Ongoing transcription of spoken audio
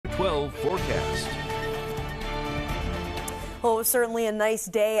12 forecast. Well, it was certainly a nice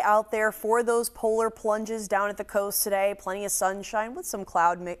day out there for those polar plunges down at the coast today. Plenty of sunshine with some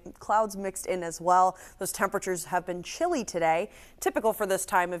clouds mixed in as well. Those temperatures have been chilly today, typical for this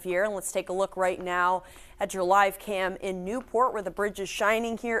time of year. And let's take a look right now at your live cam in Newport, where the bridge is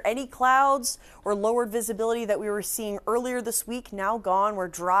shining here. Any clouds or lowered visibility that we were seeing earlier this week now gone. We're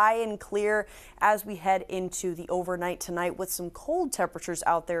dry and clear as we head into the overnight tonight with some cold temperatures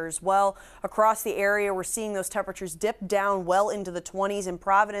out there as well. Across the area, we're seeing those temperatures dip down well into the 20s. In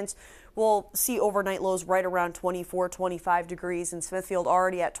Providence, we'll see overnight lows right around 24, 25 degrees. In Smithfield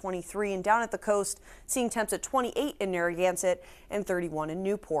already at 23, and down at the coast seeing temps at 28 in Narragansett and 31 in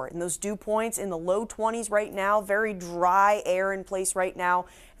Newport. And those dew points in the low 20s right now. Very dry air in place right now,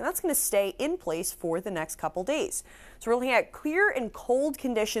 and that's going to stay in place for the next couple days. So we're looking at clear and cold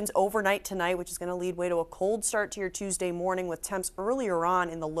conditions overnight tonight, which is going to lead way to a cold start to your Tuesday morning with temps earlier on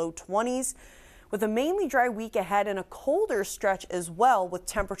in the low 20s. With a mainly dry week ahead and a colder stretch as well, with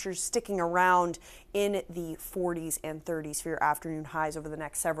temperatures sticking around in the 40s and 30s for your afternoon highs over the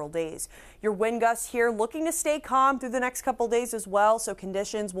next several days. Your wind gusts here looking to stay calm through the next couple days as well, so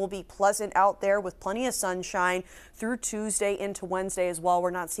conditions will be pleasant out there with plenty of sunshine through Tuesday into Wednesday as well.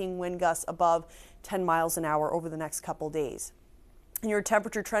 We're not seeing wind gusts above 10 miles an hour over the next couple days. And your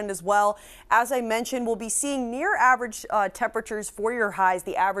temperature trend as well. As I mentioned, we'll be seeing near average temperatures for your highs.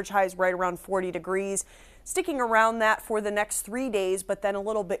 The average high is right around 40 degrees. Sticking around that for the next 3 days, but then a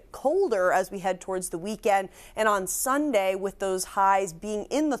little bit colder as we head towards the weekend. And on Sunday, with those highs being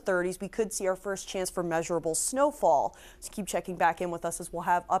in the 30s, we could see our first chance for measurable snowfall. So keep checking back in with us as we'll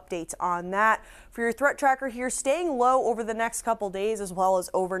have updates on that. For your threat tracker here, staying low over the next couple days as well as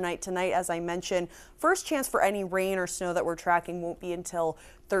overnight tonight. As I mentioned, first chance for any rain or snow that we're tracking won't be until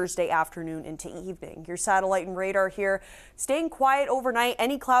Thursday afternoon into evening. Your satellite and radar here staying quiet overnight.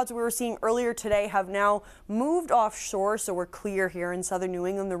 Any clouds we were seeing earlier today have now moved offshore, so we're clear here in southern New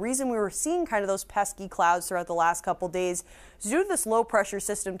England. The reason we were seeing kind of those pesky clouds throughout the last couple days is due to this low pressure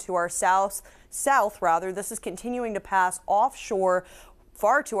system to our south. This is continuing to pass offshore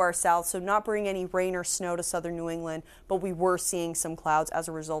far to our south, so not bringing any rain or snow to southern New England, but we were seeing some clouds as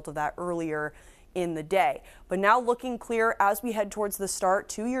a result of that earlier in the day. But now looking clear as we head towards the start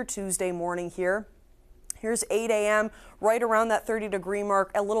to your Tuesday morning here. Here's 8 a.m. right around that 30-degree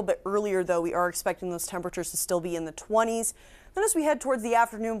mark. A little bit earlier, though, we are expecting those temperatures to still be in the 20s. Then as we head towards the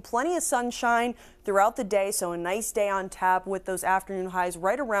afternoon, plenty of sunshine throughout the day, so a nice day on tap with those afternoon highs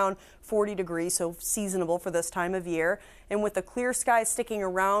right around 40 degrees, so seasonable for this time of year. And with the clear skies sticking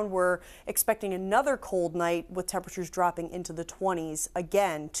around, we're expecting another cold night with temperatures dropping into the 20s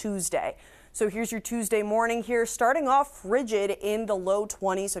again Tuesday. So here's your Tuesday morning here, starting off frigid in the low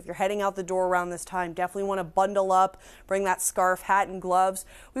 20s. So if you're heading out the door around this time, definitely want to bundle up, bring that scarf, hat, and gloves.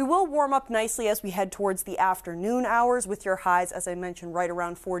 We will warm up nicely as we head towards the afternoon hours with your highs, as I mentioned, right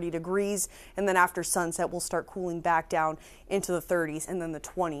around 40 degrees. And then after sunset, we'll start cooling back down into the 30s and then the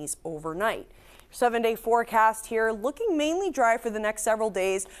 20s overnight. 7-day forecast here, looking mainly dry for the next several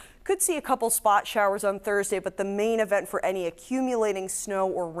days. Could see a couple spot showers on Thursday, but the main event for any accumulating snow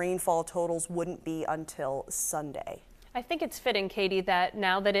or rainfall totals wouldn't be until Sunday. I think it's fitting, Katie, that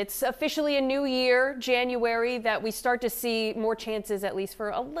now that it's officially a new year, January, that we start to see more chances, at least for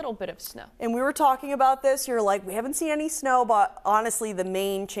a little bit of snow. And we were talking about this. You're like, we haven't seen any snow, but honestly, the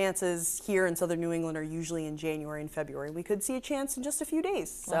main chances here in southern New England are usually in January and February. We could see a chance in just a few days.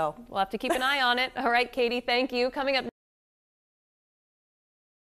 So we'll have to keep an eye on it. All right, Katie, thank you. Coming up next.